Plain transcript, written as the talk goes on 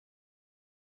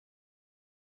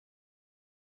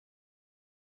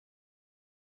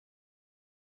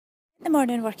In the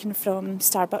morning working from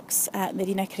Starbucks at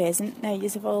Marina Crescent. Now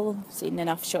you've all seen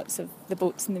enough shots of the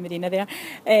boats in the marina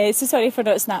there, so sorry for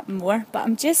not snapping more, but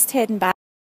I'm just heading back to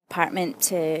the apartment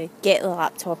to get the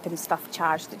laptop and stuff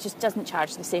charged. It just doesn't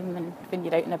charge the same when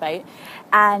you're out and about.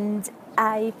 And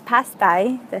I passed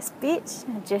by this beach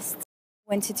and I just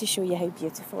wanted to show you how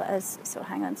beautiful it is, so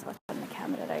hang on till I turn the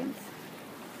camera around.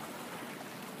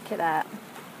 Look at that.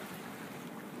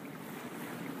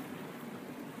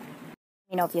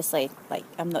 I mean, obviously,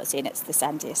 I'm not saying it's the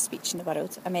sandiest beach in the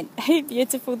world. I mean, how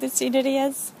beautiful the scenery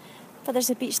is. But there's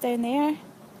a beach down there.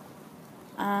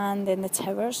 And then the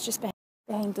towers just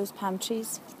behind those palm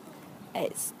trees.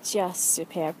 It's just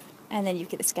superb. And then you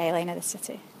get the skyline of the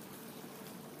city.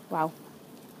 Wow.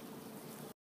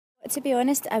 But to be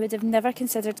honest, I would have never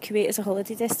considered Kuwait as a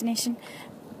holiday destination.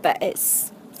 But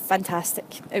it's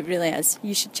fantastic. It really is.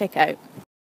 You should check it out.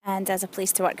 And as a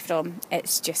place to work from,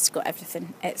 it's just got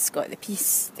everything. It's got the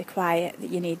peace, the quiet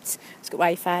that you need. It's got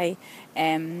Wi-Fi.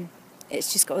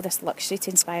 It's just got all this luxury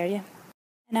to inspire you.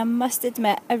 And I must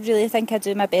admit, I really think I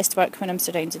do my best work when I'm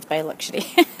surrounded by luxury.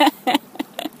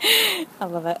 I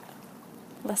love it.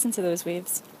 Listen to those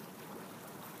waves.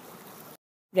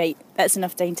 Right, that's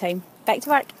enough downtime. Back to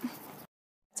work.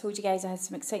 I told you guys I had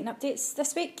some exciting updates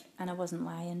this week, and I wasn't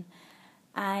lying.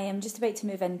 I am just about to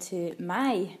move into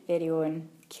my very own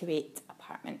Kuwait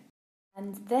apartment.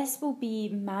 And this will be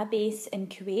my base in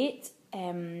Kuwait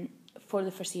for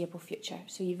the foreseeable future.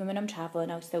 So even when I'm travelling,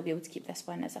 I'll still be able to keep this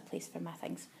one as a place for my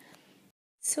things.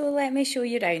 So let me show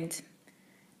you around.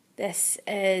 This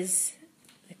is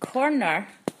the corner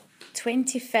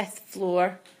 25th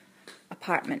floor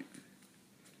apartment.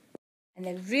 And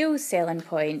the real selling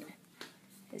point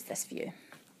is this view.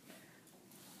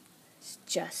 It's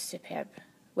just superb.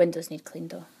 Windows need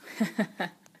cleaned though.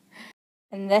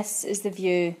 And this is the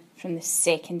view from the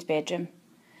second bedroom.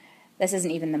 This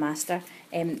isn't even the master.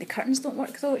 The curtains don't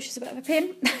work though, which is a bit of a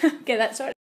pain. Get that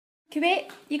sorted. Kuwait,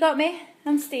 you got me.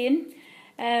 I'm staying.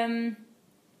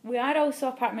 We are also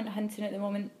apartment hunting at the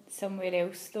moment somewhere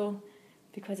else though,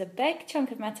 because a big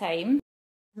chunk of my time,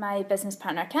 my business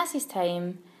partner Cassie's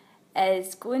time,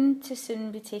 is going to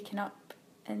soon be taken up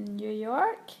in New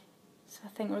York. So I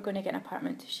think we're going to get an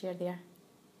apartment to share there.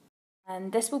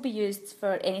 And this will be used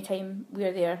for any time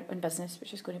we're there on business,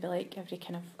 which is going to be like every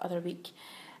kind of other week.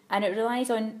 And it relies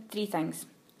on 3 things.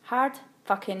 Hard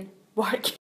fucking work.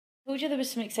 I told you there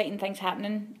was some exciting things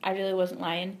happening. I really wasn't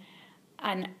lying.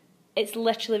 And it's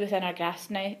literally within our grasp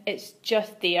now. It's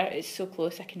just there. It's so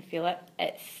close. I can feel it.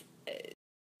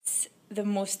 It's the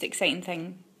most exciting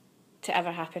thing to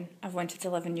ever happen. I've wanted to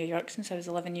live in New York since I was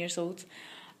 11 years old.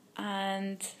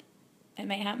 And it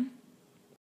might happen.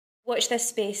 Watch this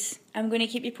space. I'm going to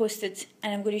keep you posted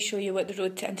and I'm going to show you what the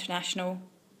road to international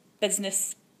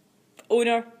business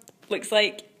owner looks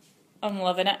like. I'm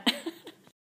loving it.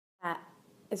 That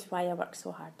is why I work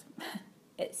so hard.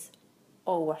 It's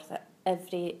all worth it.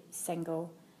 Every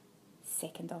single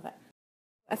second of it.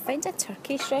 I found a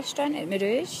Turkish restaurant at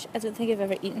Marouge. I don't think I've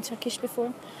ever eaten Turkish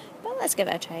before, but let's give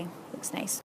it a try. Looks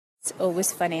nice. It's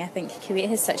always funny. I think Kuwait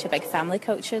has such a big family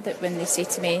culture that when they say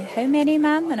to me, "How many,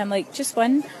 ma'am?" and I'm like, "Just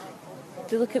one,"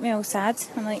 they look at me all sad.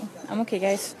 I'm like, "I'm okay,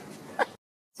 guys."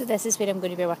 So this is where I'm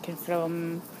going to be working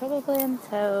from probably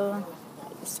until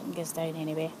the sun goes down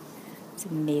anyway. It's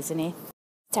amazing, eh?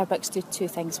 Starbucks do 2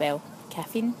 things well: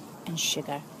 caffeine and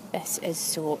sugar. This is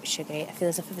so sugary. I feel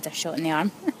as if I've had a shot in the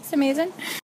arm. It's amazing.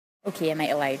 Okay, I might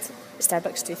have lied.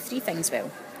 Starbucks do 3 things well: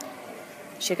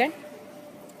 sugar,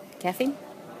 caffeine,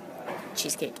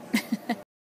 cheesecake.